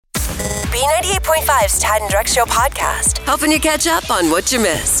B98.5's Tad and Drex Show podcast, helping you catch up on what you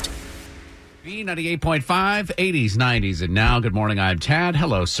missed. B98.5, 80s, 90s, and now. Good morning, I'm Tad.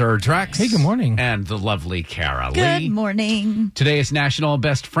 Hello, Sir Drex. Hey, good morning. And the lovely Kara Lee. Good morning. Today is National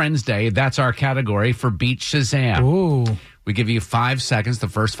Best Friends Day. That's our category for Beat Shazam. Ooh. We give you 5 seconds, the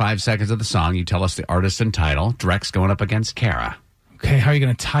first 5 seconds of the song. You tell us the artist and title. Drex going up against Kara. Okay, how are you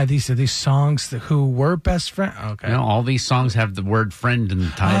going to tie these to these songs who were best friends? Okay. You know, all these songs have the word friend in the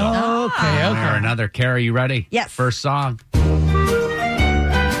title. Oh, okay. One way or another. Kara, you ready? Yes. First song.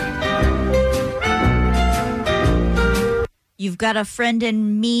 You've got a friend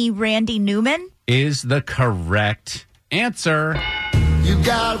in me, Randy Newman. Is the correct answer. You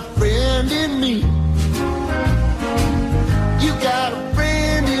got a friend in me. You got a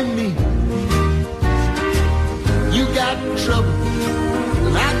friend in me. You got trouble.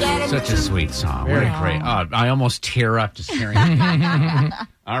 And I got Such a sweet song. What a great. Oh, I almost tear up just hearing it.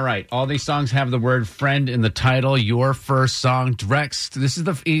 All right. All these songs have the word friend in the title. Your first song, Drex. This is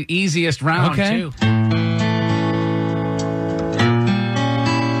the easiest round, Okay. too.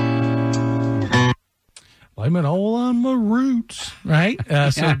 Blame it all on my roots, right?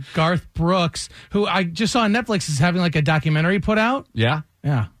 So Garth Brooks, who I just saw on Netflix, is having like a documentary put out. Yeah?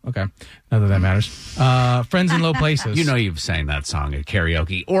 Yeah, okay. Not that matters. Friends in Low Places. You know you've sang that song at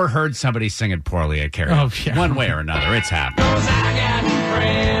karaoke or heard somebody sing it poorly at karaoke. Oh, yeah. One way or another. It's happening.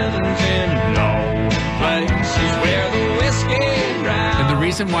 And the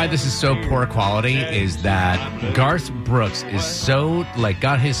reason why this is so poor quality is that Garth Brooks is so,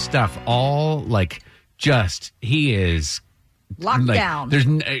 got his stuff all, he is... Locked down.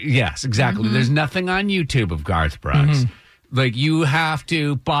 Yes, exactly. There's nothing on YouTube of Garth Brooks. You have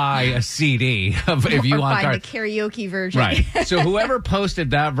to buy a CD if you want find Garth. the karaoke version. Right. So whoever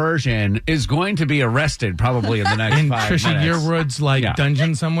posted that version is going to be arrested probably in the next in 5 Trisha minutes. Yearwood's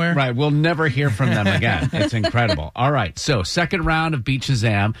dungeon somewhere. Right. We'll never hear from them again. It's incredible. All right. So second round of Beat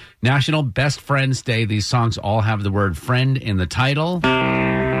Shazam, National Best Friends Day. These songs all have the word friend in the title.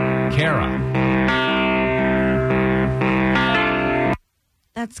 Kara.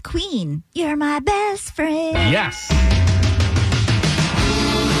 That's Queen. You're my best friend. Yes.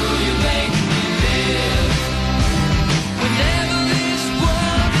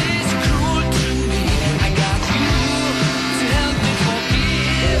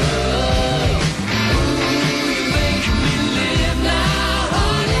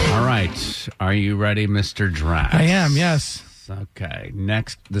 All right. Are you ready, Mr. Drax? I am, yes. Okay.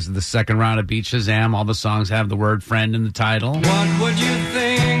 Next, this is the second round of Beat Shazam. All the songs have the word friend in the title. What would you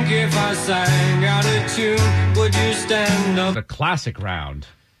think if I sang out of tune? Would you stand up? The classic round.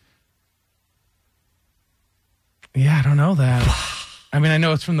 Yeah, I don't know that. I mean, I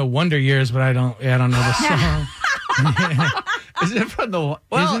know it's from the Wonder Years, but I don't know the song. Is it from the...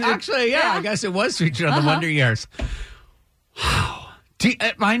 Well, Isn't it? actually, yeah, I guess it was featured on the Wonder Years. Wow.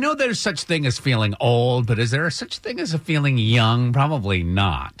 I know there's such thing as feeling old, but is there such thing as a feeling young? Probably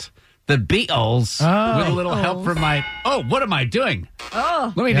not. The Beatles, with a little help from my... Oh, what am I doing?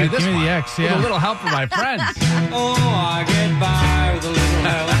 Oh. Let me do this give me one. the X, With yeah. a little help from my friends. Oh, I get by with a little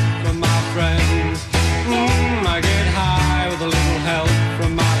help from my friends. I get high with a little help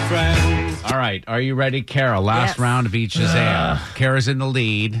from my friends. All right. Are you ready, Kara? Last Yes. round of Beat Shazam. Kara's in the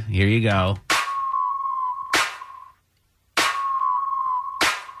lead. Here you go.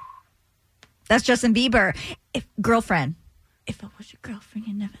 That's Justin Bieber. Girlfriend. If I was your girlfriend,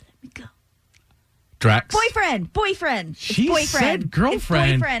 you'd never let me go. Drex. Boyfriend. It's She boyfriend. said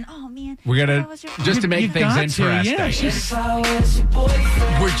girlfriend. It's boyfriend. Oh, man. We're going If I was your to, just to make You've things got to, interesting. yeah, she's-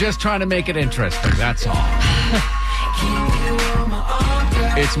 We're just trying to make it interesting. That's all.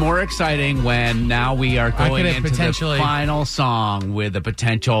 It's more exciting when now we are going could have into the potentially- final song with a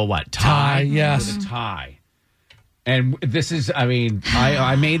potential, what, tie? Tie, yes. With a tie. And this is, I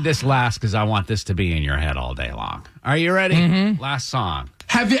made this last because I want this to be in your head all day long. Are you ready? Last song.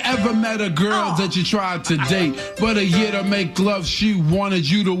 Have you ever met a girl that you tried to date, but a year to make love, she wanted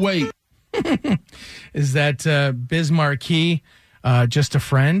you to wait? Is that Biz Marquee, Just a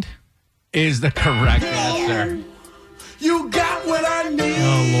Friend? Is the correct answer. You got what I need.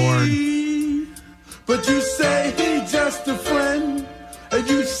 Oh, Lord. But you say he's just a friend. And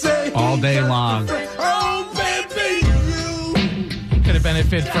you say All day he's just a long. friend. Oh, baby, you. Could have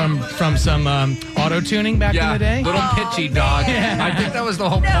benefited from some auto-tuning back in the day. Little pitchy dog. I think that was the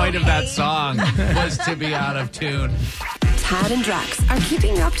whole point of that song, was to be out of tune. Tad and Drex are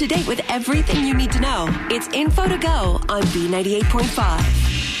keeping you up to date with everything you need to know. It's info to go on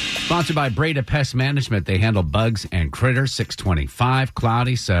B98.5. Sponsored by Breda Pest Management. They handle bugs and critters. 625,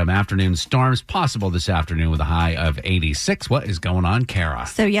 cloudy, some afternoon storms possible this afternoon with a high of 86. What is going on, Kara?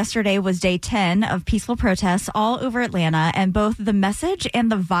 So yesterday was day 10 of peaceful protests all over Atlanta, and both the message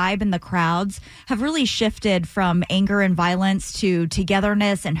and the vibe in the crowds have really shifted from anger and violence to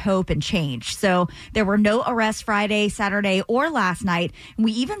togetherness and hope and change. So there were no arrests Friday, Saturday, or last night. And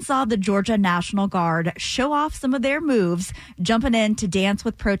we even saw the Georgia National Guard show off some of their moves, jumping in to dance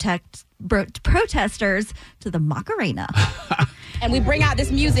with protesters to the Macarena. And we bring out this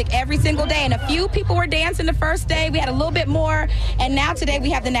music every single day. And a few people were dancing the first day. We had a little bit more. And now today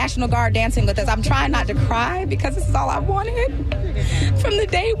we have the National Guard dancing with us. I'm trying not to cry because this is all I wanted. From the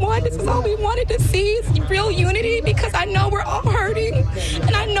day one, this is all we wanted to see is real unity, because I know we're all hurting.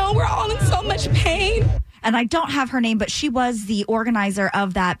 And I know we're all in so much pain. And I don't have her name, but she was the organizer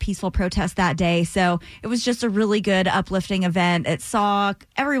of that peaceful protest that day. So it was just a really good, uplifting event. It saw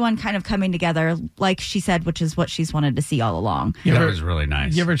everyone kind of coming together, like she said, which is what she's wanted to see all along. That was really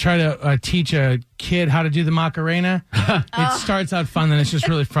nice. You ever try to teach a kid how to do the Macarena? It starts out fun, then it's just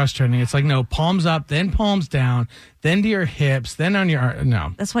really frustrating. It's like, no, palms up, then palms down, then to your hips, then on your...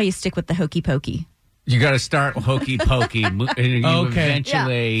 No. That's why you stick with the hokey pokey. You got to start hokey pokey, and you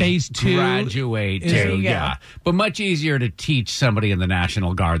eventually Phase 2 graduate to, But much easier to teach somebody in the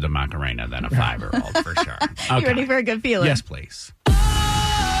National Guard the Macarena than a 5-year-old, for sure. Okay. You ready for a good feeling? Yes, please. Sometimes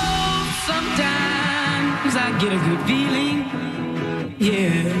I get a good feeling.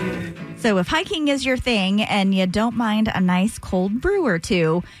 Yeah. So if hiking is your thing and you don't mind a nice cold brew or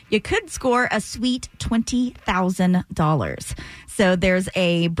two, you could score a sweet $20,000. So there's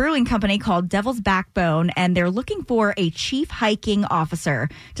a brewing company called Devil's Backbone, and they're looking for a chief hiking officer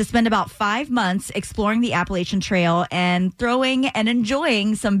to spend about 5 months exploring the Appalachian Trail and throwing and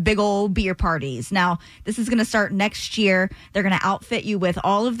enjoying some big old beer parties. Now, this is going to start next year. They're going to outfit you with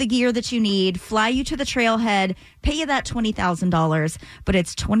all of the gear that you need, fly you to the trailhead, pay you that $20,000, but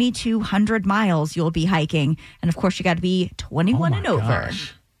it's 2,200 miles you'll be hiking. And of course, you got to be 21 and over.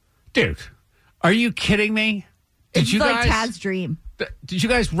 Gosh. Dude, are you kidding me? It's like Tad's dream. Did you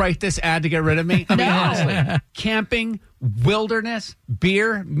guys write this ad to get rid of me? I mean, honestly, camping, wilderness,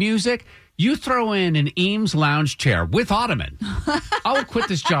 beer, music. You throw in an Eames lounge chair with ottoman. I will quit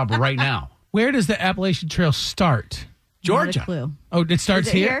this job right now. Where does the Appalachian Trail start? Georgia. Not a clue. Oh, it starts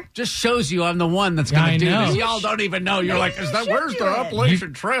Is it here? Just shows you I'm the one that's going I to do know. this. Y'all don't even know. You're like, where's the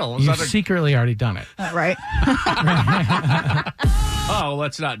Appalachian Trail? Is You've that a- secretly already done it. Right. Oh,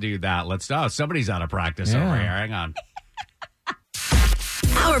 let's not do that. Somebody's out of practice over here. Hang on.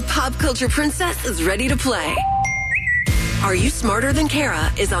 Our pop culture princess is ready to play. Are You Smarter Than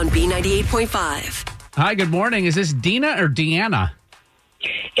Kara is on B98.5. Hi, good morning. Is this Dina or Deanna?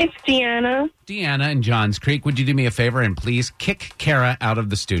 It's Deanna. Deanna in Johns Creek. Would you do me a favor and please kick Kara out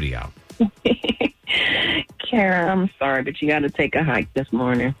of the studio? Kara, I'm sorry, but you got to take a hike this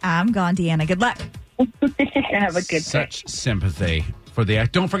morning. I'm gone, Deanna. Good luck. Have a good day. Such sympathy for the...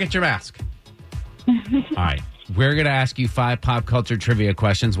 Don't forget your mask. All right. We're going to ask you 5 pop culture trivia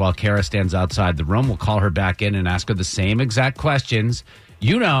questions while Kara stands outside the room. We'll call her back in and ask her the same exact questions.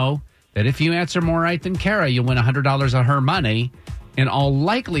 You know that if you answer more right than Kara, you'll win $100 of her money. In all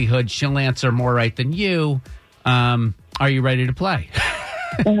likelihood, she'll answer more right than you. Are you ready to play?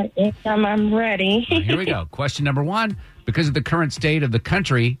 I'm ready. Here we go. Question number 1. Because of the current state of the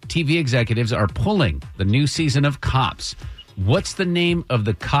country, TV executives are pulling the new season of Cops. What's the name of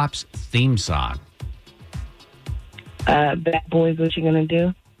the Cops theme song? Bad Boys, what you going to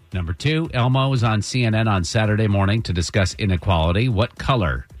do? Number 2, Elmo was on CNN on Saturday morning to discuss inequality. What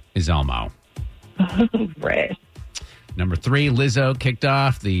color is Elmo? Red. Number 3, Lizzo kicked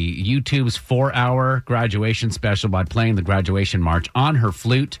off the YouTube's 4-hour graduation special by playing the graduation march on her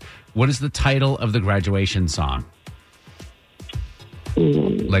flute. What is the title of the graduation song?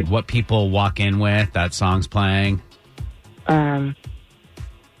 Like what people walk in with, that song's playing. I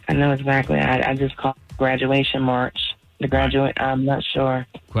know exactly. I just called Graduation March. The graduate, I'm not sure.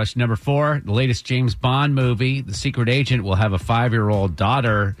 Question number 4, the latest James Bond movie, The Secret Agent, will have a 5-year-old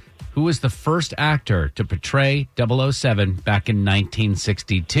daughter. Who was the first actor to portray 007 back in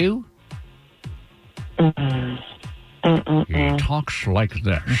 1962? He talks like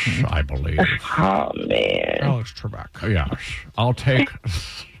this, I believe. Oh, man. Alex Trebek. Yes. I'll take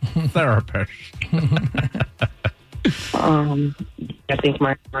therapist. I think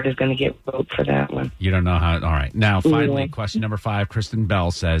my heart is going to get vote for that one. You don't know how. All right. Now, finally, question number 5. Kristen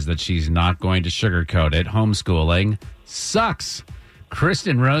Bell says that she's not going to sugarcoat it. Homeschooling sucks.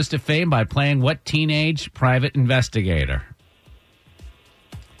 Kristen rose to fame by playing what teenage private investigator?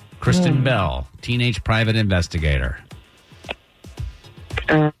 Kristen Bell, teenage private investigator.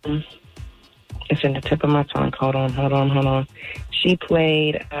 It's in the tip of my tongue. Hold on. She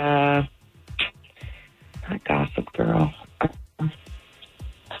played, not Gossip Girl.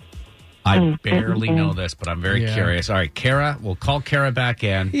 I barely know this, but I'm very curious. All right, Kara, we'll call Kara back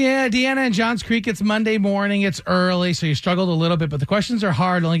in. Yeah, Deanna and Johns Creek, it's Monday morning. It's early, so you struggled a little bit, but the questions are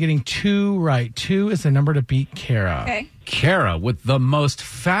hard, only getting 2 right. 2 is the number to beat Kara. Okay. Kara with the most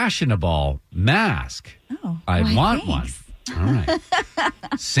fashionable mask. Oh, I why, want thanks. one. All right.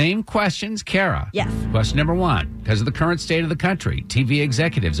 Same questions, Kara. Yes. Question number 1. Because of the current state of the country, TV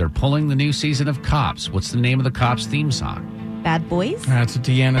executives are pulling the new season of Cops. What's the name of the Cops theme song? Bad Boys? That's what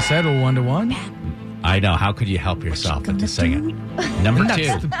Deanna said, 1-1. I know. How could you help yourself but to sing it? Number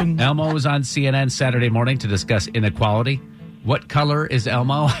 2. Elmo was on CNN Saturday morning to discuss inequality. What color is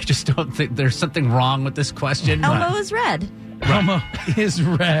Elmo? I just don't think there's something wrong with this question. Elmo is red. Elmo is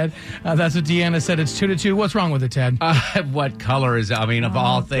red. That's what Deanna said. It's 2-2. What's wrong with it, Ted? What color is, I mean, of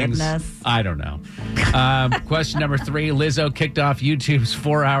all things, goodness. I don't know. Question number 3. Lizzo kicked off YouTube's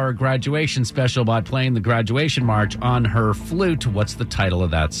 4-hour graduation special by playing the graduation march on her flute. What's the title of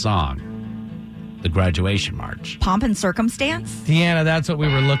that song? The graduation march. Pomp and Circumstance? Deanna, that's what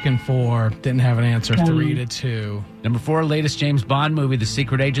we were looking for. Didn't have an answer. 3-2. Number 4, latest James Bond movie, The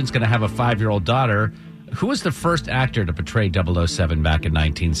Secret Agent's going to have a 5-year-old daughter. Who was the first actor to portray 007 back in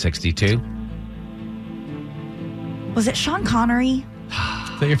 1962? Was it Sean Connery?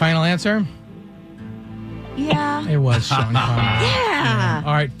 Is that your final answer? Yeah. It was Sean Connery. Yeah.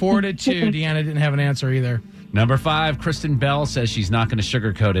 All right, 4-2. Deanna didn't have an answer either. Number 5, Kristen Bell says she's not going to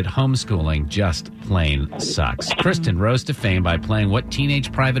sugarcoat it. Homeschooling just plain sucks. Kristen rose to fame by playing what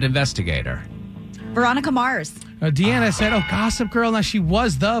teenage private investigator? Veronica Mars. Deanna said, Gossip Girl. Now, she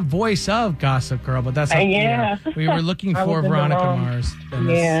was the voice of Gossip Girl, but that's not We were looking for Veronica Mars. And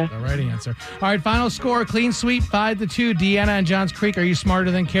that's the right answer. All right, final score, clean sweep, 5-2. Deanna and Johns Creek, are you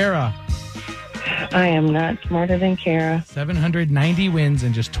smarter than Kara? I am not smarter than Kara. 790 wins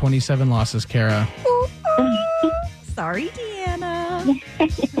and just 27 losses, Kara. Sorry,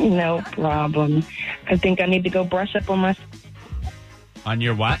 Deanna. No problem. I think I need to go brush up on my On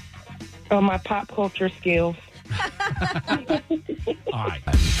your what? on my pop culture skills. All right.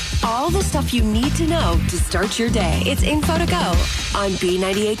 All the stuff you need to know to start your day. It's Info to Go on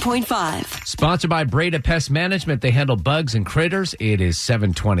B98.5. Sponsored by Breda Pest Management. They handle bugs and critters. It is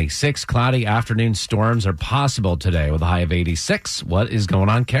 7:26. Cloudy afternoon storms are possible today with a high of 86. What is going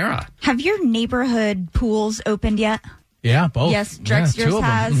on, Kara? Have your neighborhood pools opened yet? Yeah, both. Yes, Drexter's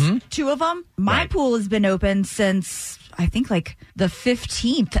has 2 of them. My Right. pool has been open since, I think, like the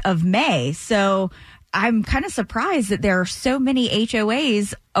 15th of May. So I'm kind of surprised that there are so many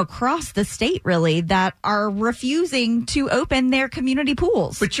HOAs across the state, really, that are refusing to open their community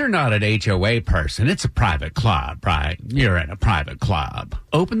pools. But you're not an HOA person. It's a private club, right? You're in a private club.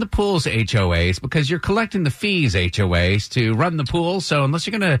 Open the pools HOAs because you're collecting the fees HOAs to run the pool. So unless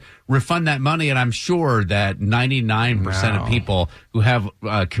you're going to refund that money, and I'm sure that 99% of people who have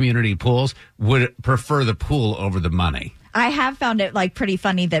community pools would prefer the pool over the money. I have found it like pretty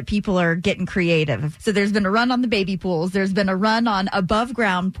funny that people are getting creative. So there's been a run on the baby pools. There's been a run on above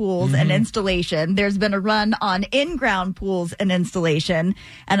ground pools and installation. There's been a run on in-ground pools and installation.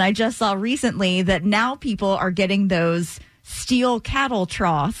 And I just saw recently that now people are getting those steel cattle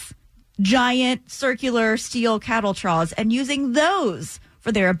troughs, giant circular steel cattle troughs, and using those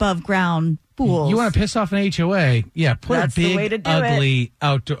for their above ground pools. You want to piss off an HOA? Yeah, put That's a the way big, to do ugly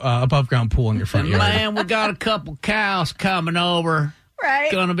above ground pool in your front yard. Man, we got a couple cows coming over.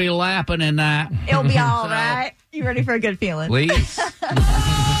 Right. Going to be lapping in that. It'll be all right. You ready for a good feeling? Please. Sometimes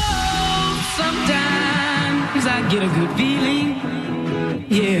I get a good feeling.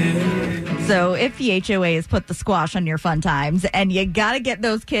 Yeah. So if the HOA has put the squash on your fun times and you got to get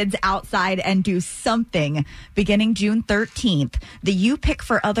those kids outside and do something, beginning June 13th, the You Pick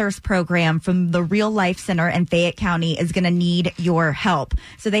for Others program from the Real Life Center in Fayette County is going to need your help.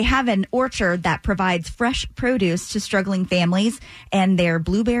 So they have an orchard that provides fresh produce to struggling families, and their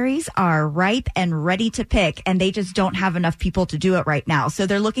blueberries are ripe and ready to pick, and they just don't have enough people to do it right now. So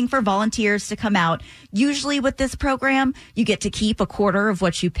they're looking for volunteers to come out. Usually with this program, you get to keep a quarter of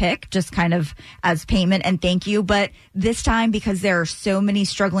what you pick, just kind of as payment and thank you. But this time, because there are so many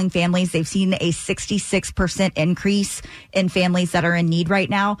struggling families, they've seen a 66% increase in families that are in need right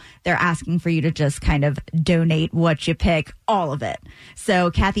now. They're asking for you to just kind of donate what you pick, all of it.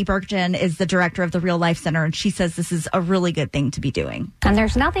 So Kathy Bergjen is the director of the Real Life Center, and she says this is a really good thing to be doing. And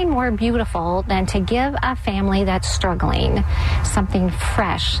there's nothing more beautiful than to give a family that's struggling something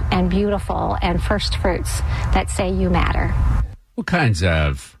fresh and beautiful and first fruits that say you matter. What kinds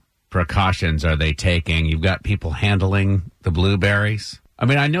of precautions are they taking? You've got people handling the blueberries. I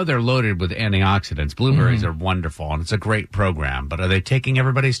mean, I know they're loaded with antioxidants. Blueberries are wonderful, and it's a great program. But are they taking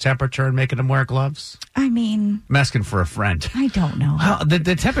everybody's temperature and making them wear gloves? I mean, I'm asking for a friend. I don't know. Well,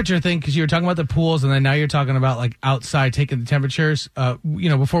 the temperature thing, because you were talking about the pools, and then now you're talking about like outside taking the temperatures.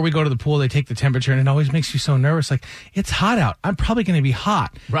 Before we go to the pool, they take the temperature, and it always makes you so nervous. Like, it's hot out. I'm probably going to be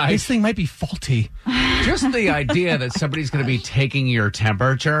hot. Right. This thing might be faulty. Just the idea that somebody's going to be taking your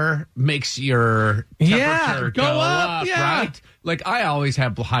temperature makes your temperature go up, right? Like, I always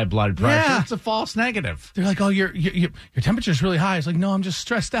have high blood pressure. Yeah. It's a false negative. They're like, oh, your temperature's really high. It's like, no, I'm just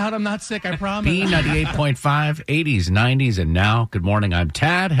stressed out. I'm not sick, I promise. B98.5, 80s, 90s, and now. Good morning. I'm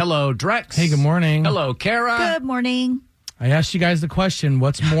Tad. Hello, Drex. Hey, good morning. Hello, Kara. Good morning. I asked you guys the question,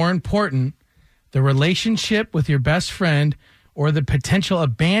 what's more important, the relationship with your best friend or the potential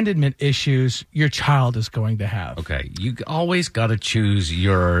abandonment issues your child is going to have? Okay, you always got to choose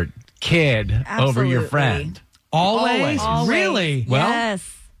your kid over your friend. Always? Always. Really? Well,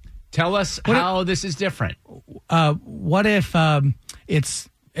 yes. Tell us how this is different. What if it's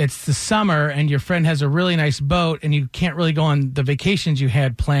the summer and your friend has a really nice boat and you can't really go on the vacations you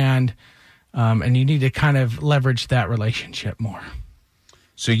had planned, and you need to kind of leverage that relationship more?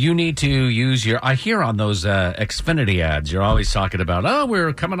 So you need to use I hear on those Xfinity ads, you're always talking about,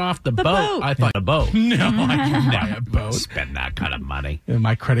 we're coming off the boat. I thought a boat. No, I can buy a boat. Spend that kind of money.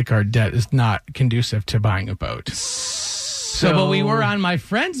 My credit card debt is not conducive to buying a boat. But we were on my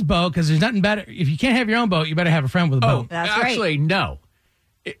friend's boat because there's nothing better. If you can't have your own boat, you better have a friend with a boat. That's actually, no.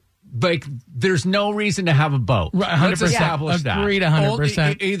 There's no reason to have a boat. Right, 100%. Let's establish that. Agreed,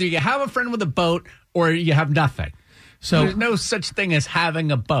 100%. Either you have a friend with a boat or you have nothing. So there's no such thing as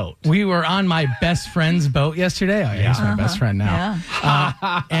having a boat. We were on my best friend's boat yesterday. He's my best friend now.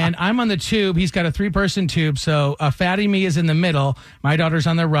 Yeah. And I'm on the tube. He's got a 3-person tube. So Fatty me is in the middle. My daughter's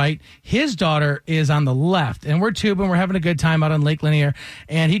on the right. His daughter is on the left. And we're tubing. We're having a good time out on Lake Lanier.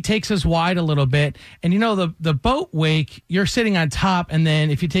 And he takes us wide a little bit. And the boat wake, you're sitting on top. And then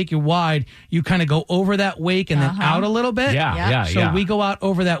if you take you wide, you kind of go over that wake and then out a little bit. So we go out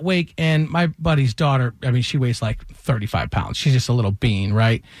over that wake. And my buddy's daughter, she weighs like 35 pounds. She's just a little bean,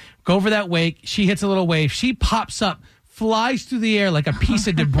 right? Go over that wake. She hits a little wave. She pops up, flies through the air like a piece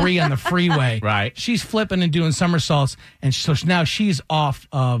of debris on the freeway. Right. She's flipping and doing somersaults. And so now she's off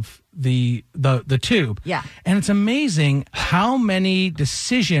of the tube. Yeah. And it's amazing how many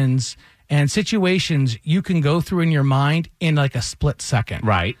decisions and situations you can go through in your mind in like a split second.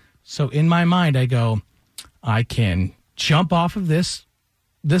 Right. So in my mind, I go, I can jump off of this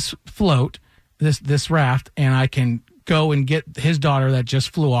float, this raft, and I can go and get his daughter that just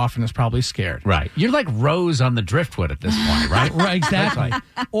flew off and is probably scared. Right. You're like Rose on the driftwood at this point, right? Right, exactly.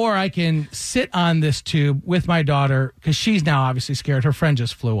 Or I can sit on this tube with my daughter because she's now obviously scared. Her friend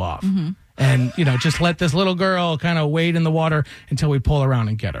just flew off. Mm-hmm. And, just let this little girl kind of wade in the water until we pull around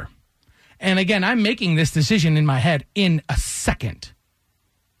and get her. And again, I'm making this decision in my head in a second.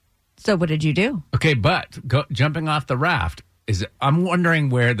 So what did you do? Okay, but jumping off the raft, I'm wondering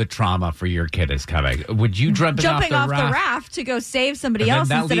where the trauma for your kid is coming. Would you jumping off the raft to go save somebody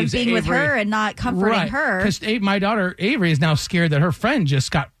else instead of being with her and not comforting her? Because my daughter Avery is now scared that her friend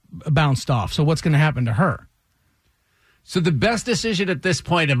just got bounced off. So what's going to happen to her? So the best decision at this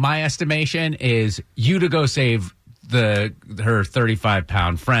point, in my estimation, is you to go save her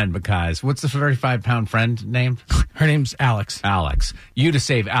 35-pound friend, because what's the 35-pound friend named? Her name's Alex. Alex. You to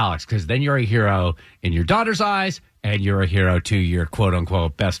save Alex, because then you're a hero in your daughter's eyes, and you're a hero to your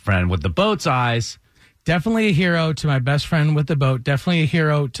quote-unquote best friend with the boat's eyes. Definitely a hero to my best friend with the boat. Definitely a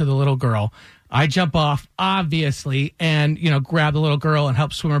hero to the little girl. I jump off, obviously, and, grab the little girl and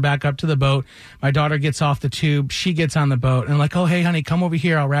help swim her back up to the boat. My daughter gets off the tube. She gets on the boat. And I'm like, oh, hey, honey, come over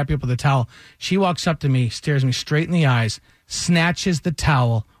here. I'll wrap you up with a towel. She walks up to me, stares me straight in the eyes, snatches the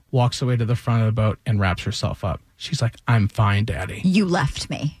towel, walks away to the front of the boat, and wraps herself up. She's like, I'm fine, Daddy. You left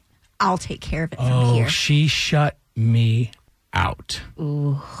me. I'll take care of it from here. She shut me out.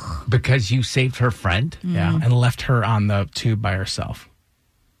 Ooh. Because you saved her friend? Yeah, and left her on the tube by herself.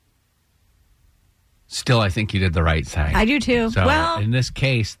 Still, I think you did the right thing. I do too. So in this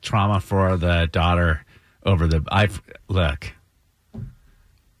case, trauma for the daughter over look.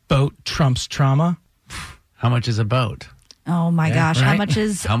 Boat trumps trauma. How much is a boat? Oh my gosh. Right?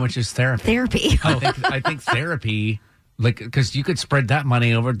 How much is therapy? I think therapy, because you could spread that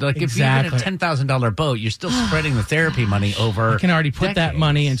money over. If you get a $10,000 boat, you're still spreading the therapy money over. You can already put that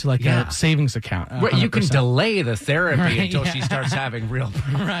money into a savings account. Right, you can delay the therapy until she starts having real.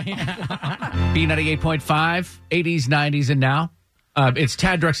 Right. B98.5, 80s, 90s, and now. It's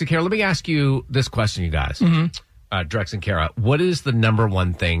Tad, Drex, and Kara. Let me ask you this question, you guys. Mm-hmm. Drex and Kara, what is the number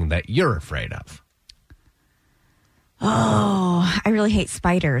one thing that you're afraid of? Oh, I really hate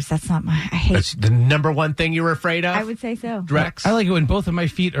spiders. That's not my. I hate. That's the number one thing you're afraid of? I would say so. Drex? I like it when both of my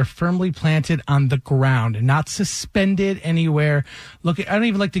feet are firmly planted on the ground and not suspended anywhere. Look, I don't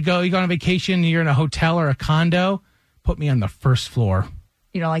even like to go. You go on vacation, you're in a hotel or a condo. Put me on the first floor.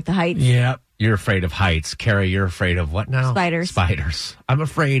 You don't like the heights? Yeah. You're afraid of heights. Carrie, you're afraid of what now? Spiders. Spiders. I'm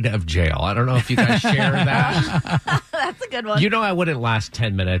afraid of jail. I don't know if you guys share that. That's a good one. You know I wouldn't last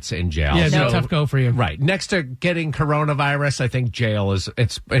 10 minutes in jail. Yeah, it's a tough go for you. Right. Next to getting coronavirus, I think jail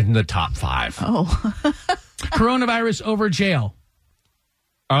it's in the top 5. Oh. Coronavirus over jail.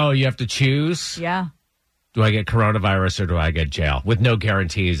 Oh, you have to choose? Yeah. Do I get coronavirus or do I get jail? With no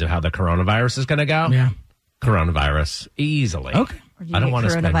guarantees of how the coronavirus is going to go? Yeah. Coronavirus. Easily. Okay. Or do you I don't get want to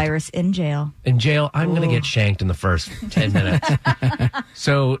spend coronavirus in jail. in jail. I'm going to get shanked in the first 10 minutes.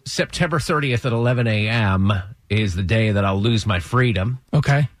 So September 30th at 11 a.m. is the day that I'll lose my freedom.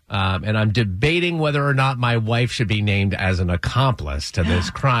 Okay. And I'm debating whether or not my wife should be named as an accomplice to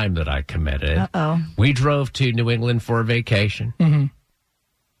this crime that I committed. Uh-oh. We drove to New England for a vacation. Mm-hmm.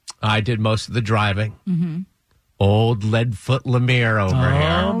 I did most of the driving. Mm-hmm. Old Leadfoot Lemire over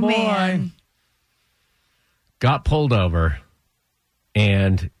here. Oh, boy. Man. Got pulled over,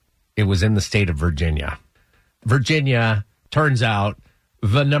 and it was in the state of Virginia. Virginia, turns out,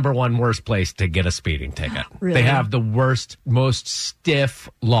 the number one worst place to get a speeding ticket. Really? They have the worst, most stiff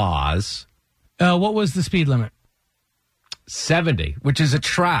laws. What was the speed limit? 70, which is a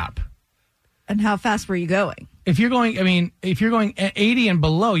trap. And how fast were you going? If you're going at 80 and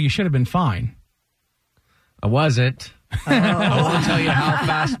below, you should have been fine. I wasn't. I won't tell you how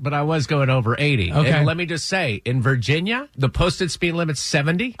fast, but I was going over 80. Okay. And let me just say, in Virginia, the posted speed limit's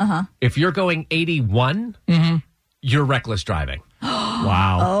 70. Uh-huh. If you're going 81, you're reckless driving.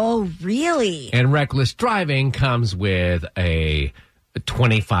 Wow. Oh, really? And reckless driving comes with a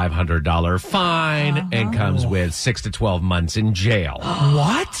 $2,500 fine and comes with 6 to 12 months in jail.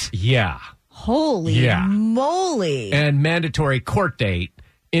 What? Yeah. Holy moly. And mandatory court date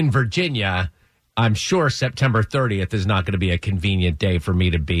in Virginia. I'm sure September 30th is not going to be a convenient day for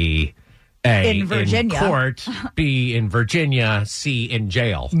me to be in Virginia. In court, B, in Virginia, C, in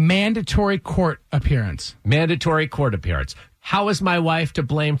jail. Mandatory court appearance. Mandatory court appearance. How is my wife to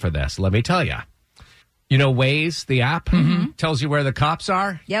blame for this? Let me tell you. You know, Waze, the app, tells you where the cops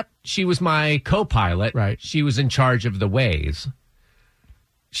are? Yep. She was my co-pilot. Right. She was in charge of the Waze.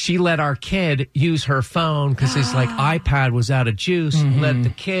 She let our kid use her phone because his iPad was out of juice. Let the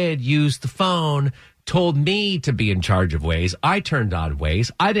kid use the phone. Told me to be in charge of Waze. I turned on Waze.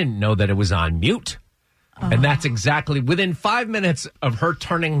 I didn't know that it was on mute. And that's exactly within 5 minutes of her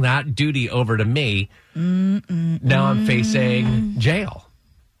turning that duty over to me. Now I'm facing jail.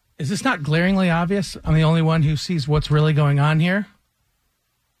 Is this not glaringly obvious? I'm the only one who sees what's really going on here.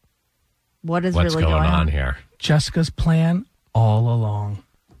 What is What's really going on here? Jessica's plan all along.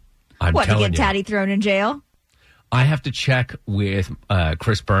 I'm What, to telling get you. Daddy thrown in jail? I have to check with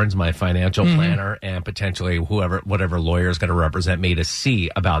Chris Burns, my financial planner, and potentially whatever lawyer is going to represent me to see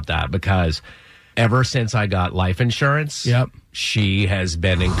about that, because ever since I got life insurance, she has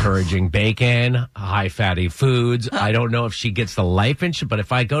been encouraging bacon, high fatty foods. I don't know if she gets the life insurance, but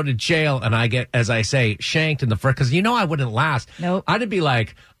if I go to jail and I get, as I say, shanked in the front, because I wouldn't last. Nope. I'd be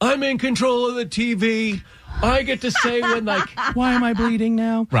like, I'm in control of the TV. I get to say when, why am I bleeding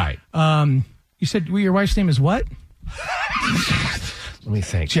now? Right. You said your wife's name is what? Let me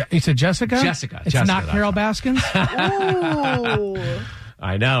think. You said Jessica? Jessica. It's not Carol Baskins? Oh.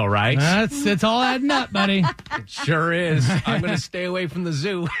 I know, right? It's all adding up, buddy. It sure is. I'm going to stay away from the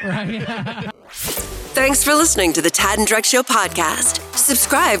zoo. Right. Thanks for listening to the Tad and Drex Show podcast.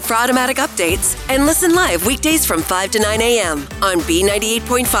 Subscribe for automatic updates and listen live weekdays from 5 to 9 a.m. on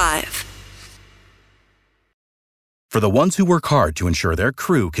B98.5. For the ones who work hard to ensure their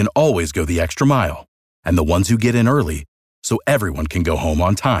crew can always go the extra mile, and the ones who get in early so everyone can go home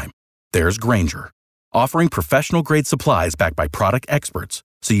on time, there's Grainger, offering professional-grade supplies backed by product experts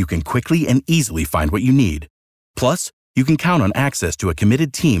so you can quickly and easily find what you need. Plus, you can count on access to a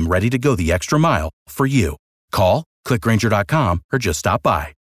committed team ready to go the extra mile for you. Call, click Grainger.com, or just stop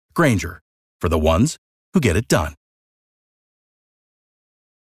by. Grainger, for the ones who get it done.